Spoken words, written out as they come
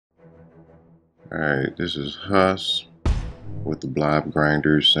Alright, this is Huss with the Blob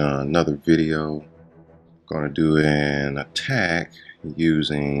Grinders. Another video. Gonna do an attack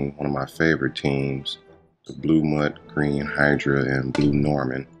using one of my favorite teams, the Blue Mutt, Green Hydra, and Blue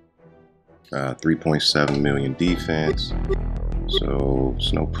Norman. 3.7 million defense, so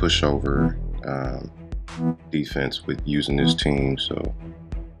it's no pushover defense with using this team. So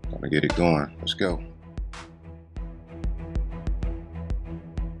gonna get it going. Let's go.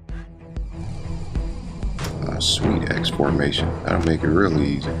 Sweet X formation. That'll make it really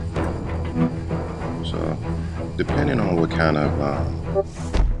easy. So, depending on what kind of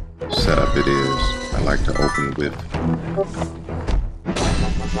setup it is, I like to open with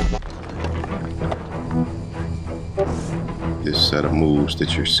this set of moves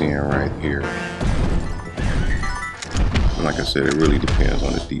that you're seeing right here. And like I said, it really depends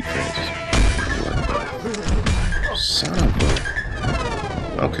on the defense. Son of a...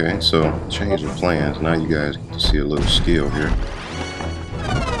 Okay, so change of plans. Now you guys get to see a little skill here.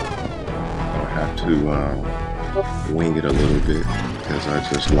 I have to wing it a little bit because I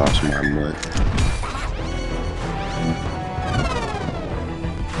just lost my Mutt.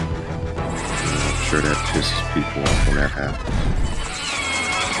 I'm sure that pisses people off when that happens.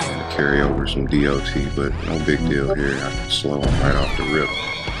 I'm gonna carry over some DOT, but no big deal here. I can slow them right off the rip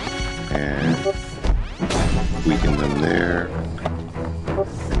and weaken them there.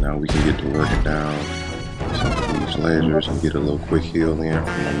 Now we can get to working down some of these lasers and get a little quick heal in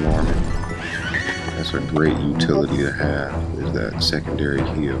from the Norman. That's a great utility to have, is that secondary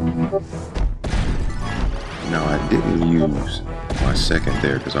heal. Now I didn't use my second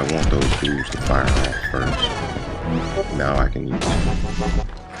there because I want those dudes to fire off first. Now I can use them.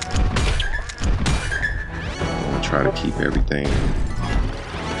 I'm going to try to keep everything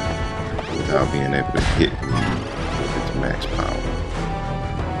without being able to hit me with its max power.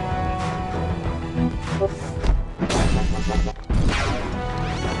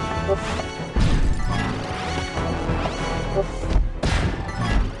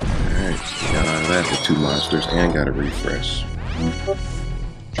 Alright, so got out of that with two monsters and got a refresh.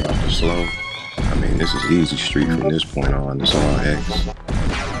 Drop the slow. I mean, this is easy street from this point on. It's all X.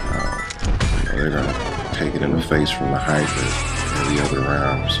 They're gonna take it in the face from the Hydra every other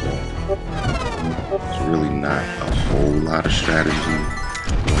round, so it's really not a whole lot of strategy.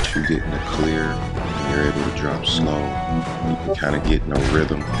 Once you get in the clear and you're able to drop slow, you can kind of get no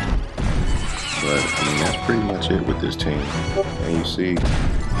rhythm. But I mean, that's pretty much it with this team. And you see,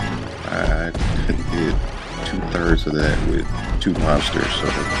 I did 2/3 of that with two monsters, so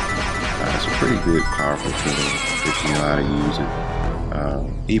it's a pretty good, powerful team if you know how to use it.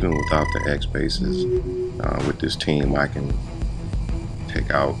 Even without the X bases, with this team, I can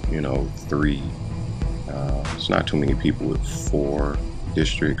take out, 3. It's not too many people with 4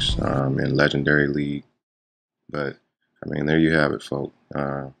 districts in Legendary League. But I mean, there you have it, folks.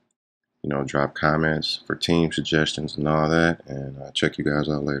 Drop comments for team suggestions and all that, and check you guys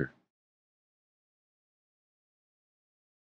out later.